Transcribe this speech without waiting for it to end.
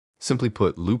Simply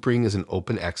put, Loopring is an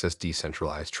open-access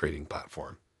decentralized trading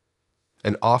platform.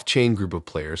 An off-chain group of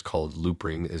players called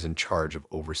Loopring is in charge of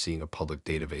overseeing a public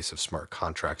database of smart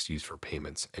contracts used for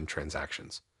payments and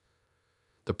transactions.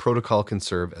 The protocol can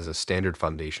serve as a standard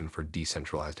foundation for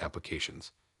decentralized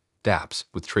applications, dApps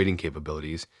with trading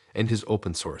capabilities, and is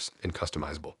open source and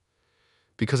customizable.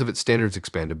 Because of its standards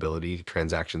expandability,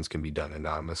 transactions can be done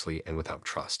anonymously and without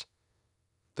trust.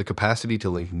 The capacity to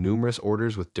link numerous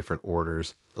orders with different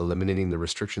orders, eliminating the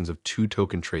restrictions of two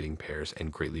token trading pairs and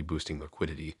greatly boosting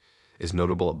liquidity, is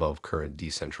notable above current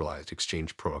decentralized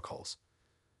exchange protocols.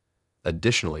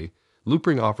 Additionally,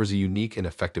 Loopring offers a unique and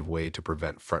effective way to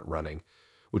prevent front-running,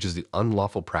 which is the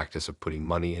unlawful practice of putting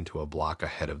money into a block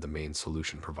ahead of the main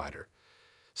solution provider.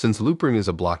 Since Loopring is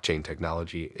a blockchain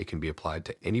technology, it can be applied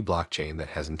to any blockchain that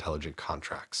has intelligent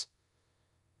contracts.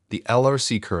 The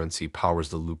LRC currency powers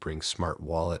the Loopring smart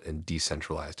wallet and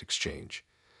decentralized exchange.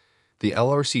 The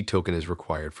LRC token is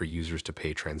required for users to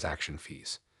pay transaction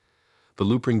fees. The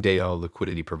Loopring DAO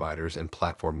liquidity providers and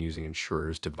platform using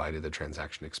insurers divided the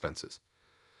transaction expenses.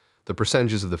 The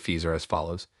percentages of the fees are as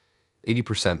follows: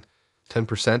 80%,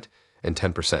 10%, and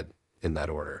 10% in that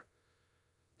order.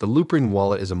 The Loopring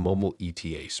wallet is a mobile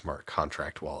ETA smart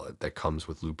contract wallet that comes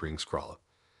with Loopring Scroll.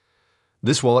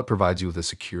 This wallet provides you with a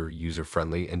secure,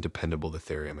 user-friendly, and dependable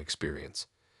Ethereum experience.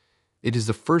 It is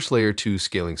the first layer 2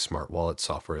 scaling smart wallet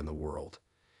software in the world.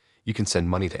 You can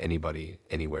send money to anybody,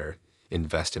 anywhere,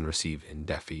 invest and receive in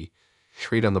DeFi,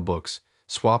 trade on the books,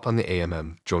 swap on the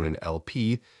AMM, join an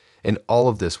LP, and all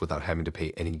of this without having to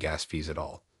pay any gas fees at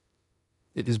all.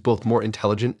 It is both more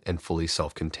intelligent and fully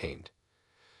self-contained.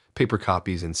 Paper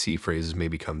copies and C phrases may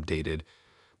become dated,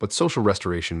 but social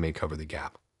restoration may cover the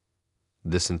gap.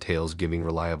 This entails giving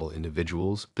reliable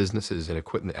individuals, businesses, and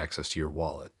equipment access to your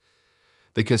wallet.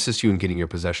 They can assist you in getting your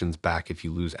possessions back if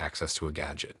you lose access to a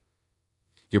gadget.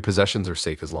 Your possessions are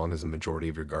safe as long as the majority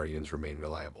of your guardians remain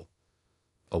reliable.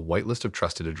 A whitelist of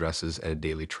trusted addresses and a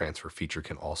daily transfer feature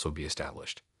can also be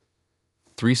established.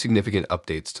 3 significant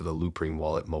updates to the Loopring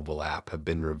Wallet mobile app have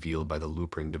been revealed by the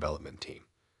Loopring development team.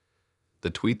 The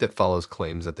tweet that follows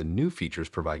claims that the new features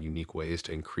provide unique ways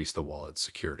to increase the wallet's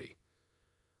security.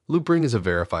 Loopring is a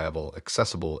verifiable,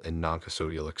 accessible, and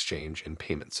non-custodial exchange and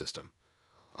payment system.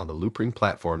 On the Loopring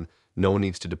platform, no one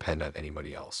needs to depend on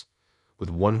anybody else. With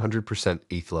 100%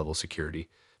 8th level security,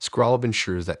 Scroll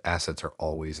ensures that assets are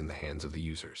always in the hands of the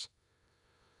users.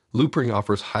 Loopring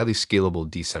offers highly scalable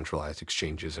decentralized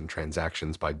exchanges and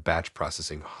transactions by batch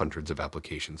processing hundreds of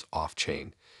applications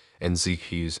off-chain, and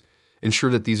ZKs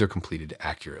ensure that these are completed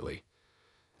accurately.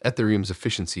 Ethereum's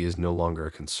efficiency is no longer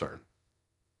a concern.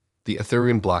 The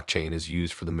Ethereum blockchain is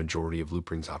used for the majority of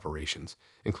Loopring's operations,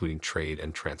 including trade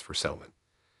and transfer settlement.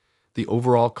 The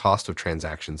overall cost of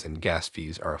transactions and gas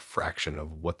fees are a fraction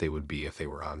of what they would be if they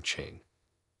were on-chain.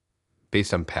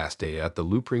 Based on past data, the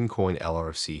Loopring coin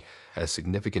LRC had a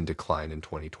significant decline in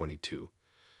 2022.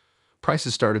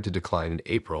 Prices started to decline in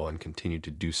April and continued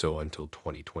to do so until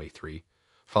 2023,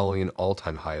 following an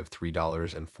all-time high of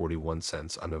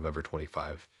 $3.41 on November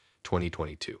 25,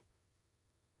 2022.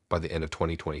 By the end of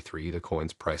 2023, the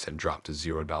coin's price had dropped to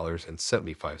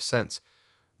 $0.75,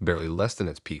 barely less than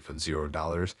its peak of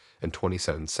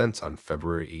 $0.27 on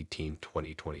February 18,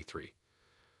 2023.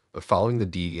 But following the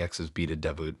DEX's beta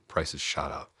debut, prices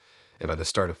shot up, and by the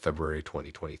start of February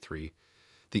 2023,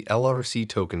 the LRC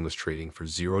token was trading for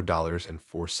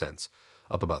 $0.04,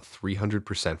 up about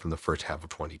 300% from the first half of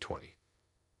 2020.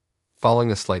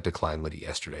 Following a slight decline late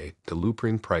yesterday, the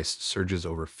Loopring price surges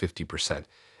over 50%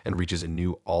 and reaches a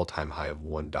new all-time high of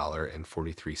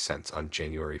 $1.43 on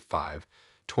January 5,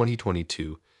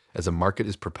 2022, as the market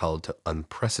is propelled to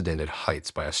unprecedented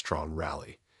heights by a strong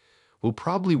rally. We'll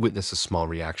probably witness a small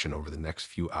reaction over the next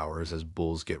few hours as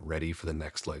bulls get ready for the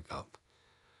next leg up.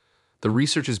 The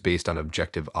research is based on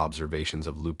objective observations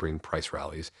of Loopring price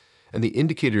rallies, and the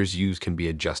indicators used can be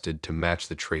adjusted to match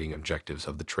the trading objectives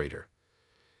of the trader.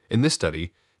 In this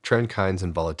study, trend kinds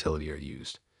and volatility are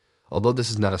used. Although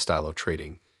this is not a style of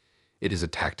trading, it is a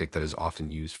tactic that is often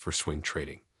used for swing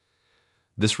trading.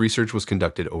 This research was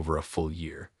conducted over a full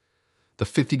year. The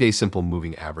 50-day simple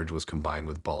moving average was combined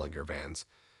with Bollinger Bands,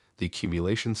 the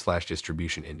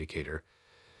accumulation/distribution indicator,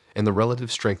 and the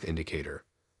relative strength indicator,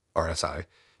 RSI,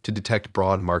 to detect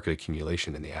broad market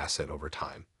accumulation in the asset over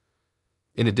time.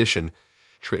 In addition,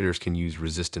 traders can use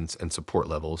resistance and support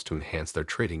levels to enhance their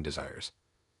trading desires.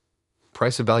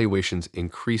 Price evaluations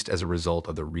increased as a result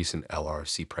of the recent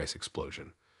LRC price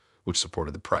explosion, which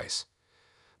supported the price.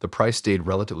 The price stayed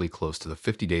relatively close to the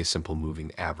 50-day simple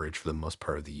moving average for the most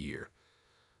part of the year.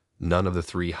 None of the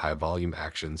 3 high-volume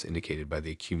actions indicated by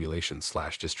the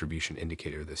accumulation/distribution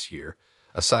indicator this year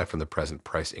aside from the present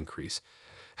price increase,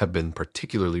 have been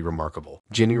particularly remarkable.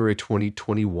 January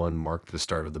 2021 marked the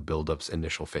start of the build-up's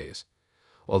initial phase.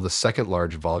 While the second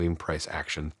large volume price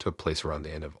action took place around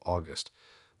the end of August,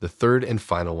 the third and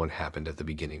final one happened at the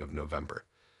beginning of November.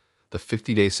 The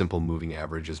 50-day simple moving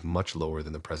average is much lower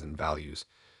than the present values,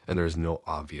 and there is no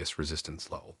obvious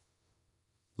resistance level.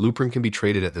 Loopring can be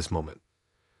traded at this moment.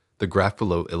 The graph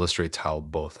below illustrates how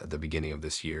both at the beginning of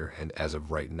this year and as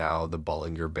of right now, the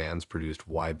Bollinger Bands produced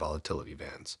wide volatility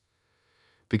bands.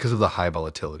 Because of the high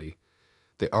volatility,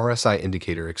 the RSI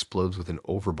indicator explodes with an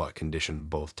overbought condition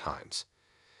both times.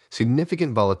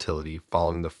 Significant volatility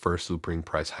following the first Loopring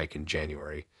price hike in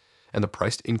January, and the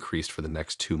price increased for the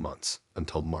next 2 months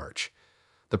until March.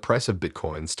 The price of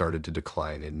Bitcoin started to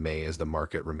decline in May as the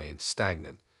market remained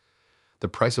stagnant. The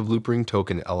price of Loopring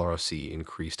token LRC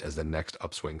increased as the next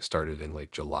upswing started in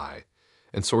late July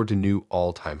and soared to new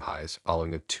all-time highs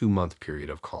following a 2-month period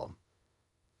of calm.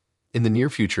 In the near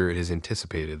future, it is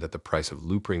anticipated that the price of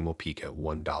Loopring will peak at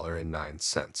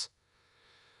 $1.09.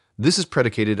 This is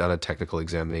predicated on a technical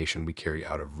examination we carry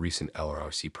out of recent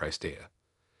LRC price data.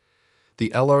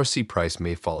 The LRC price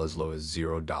may fall as low as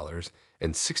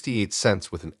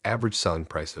 $0.68 with an average selling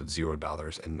price of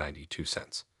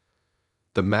 $0.92.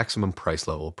 The maximum price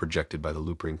level projected by the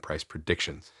Loopring price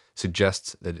predictions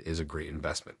suggests that it is a great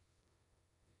investment.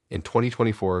 In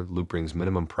 2024, Loopring's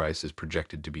minimum price is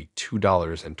projected to be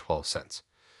 $2.12,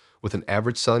 with an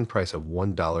average selling price of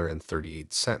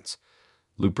 $1.38.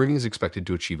 Loopring is expected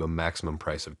to achieve a maximum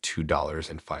price of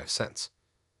 $2.05.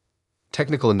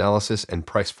 Technical analysis and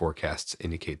price forecasts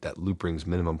indicate that Loopring's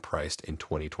minimum price in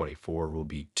 2024 will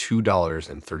be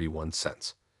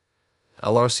 $2.31.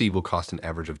 LRC will cost an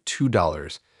average of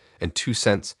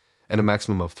 $2.02 and a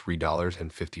maximum of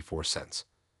 $3.54.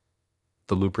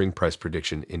 The Loopring price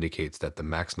prediction indicates that the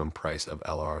maximum price of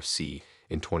LRC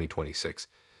in 2026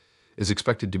 is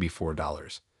expected to be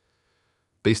 $4.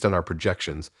 Based on our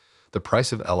projections, the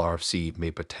price of LRC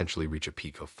may potentially reach a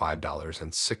peak of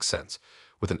 $5.06,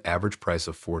 with an average price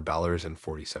of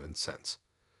 $4.47.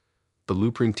 The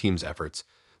Loopring team's efforts,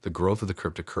 the growth of the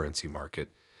cryptocurrency market,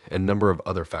 and a number of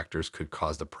other factors could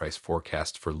cause the price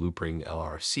forecast for Loopring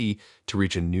LRC to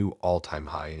reach a new all-time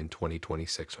high in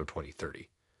 2026 or 2030.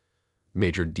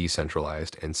 Major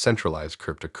decentralized and centralized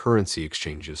cryptocurrency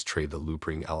exchanges trade the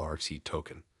Loopring LRC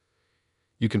token.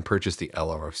 You can purchase the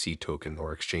LRC token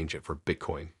or exchange it for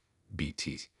Bitcoin,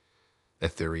 BT,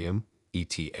 Ethereum,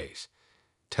 ETAs,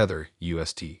 Tether,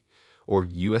 USD, or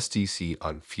USDC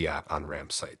on fiat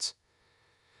on-ramp sites.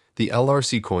 The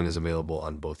LRC coin is available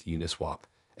on both Uniswap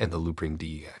and the Loopring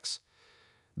DEX.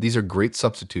 These are great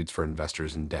substitutes for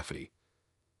investors in DeFi.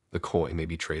 The coin may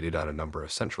be traded on a number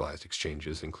of centralized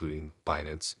exchanges, including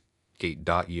Binance,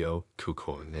 Gate.io,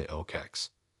 KuCoin, and OKEx.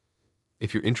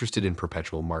 If you're interested in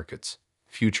perpetual markets,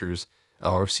 futures,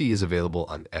 LRC is available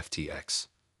on FTX,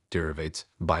 derivatives,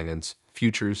 Binance,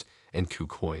 futures, and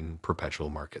KuCoin perpetual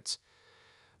markets.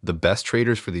 The best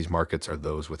traders for these markets are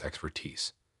those with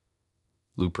expertise.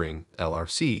 Loopring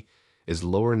LRC is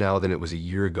lower now than it was a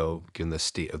year ago given the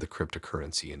state of the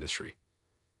cryptocurrency industry.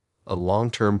 A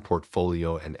long-term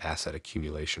portfolio and asset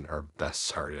accumulation are best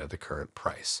started at the current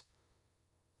price.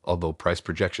 Although price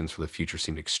projections for the future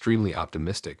seem extremely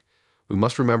optimistic, we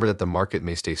must remember that the market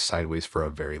may stay sideways for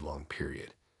a very long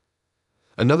period.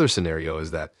 Another scenario is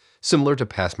that, similar to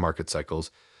past market cycles,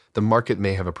 the market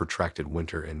may have a protracted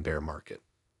winter and bear market.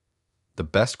 The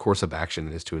best course of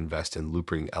action is to invest in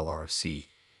Loopring LRC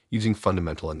using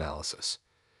fundamental analysis.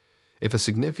 If a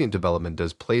significant development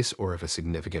does place or if a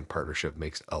significant partnership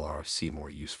makes LRC more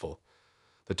useful,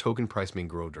 the token price may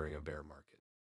grow during a bear market.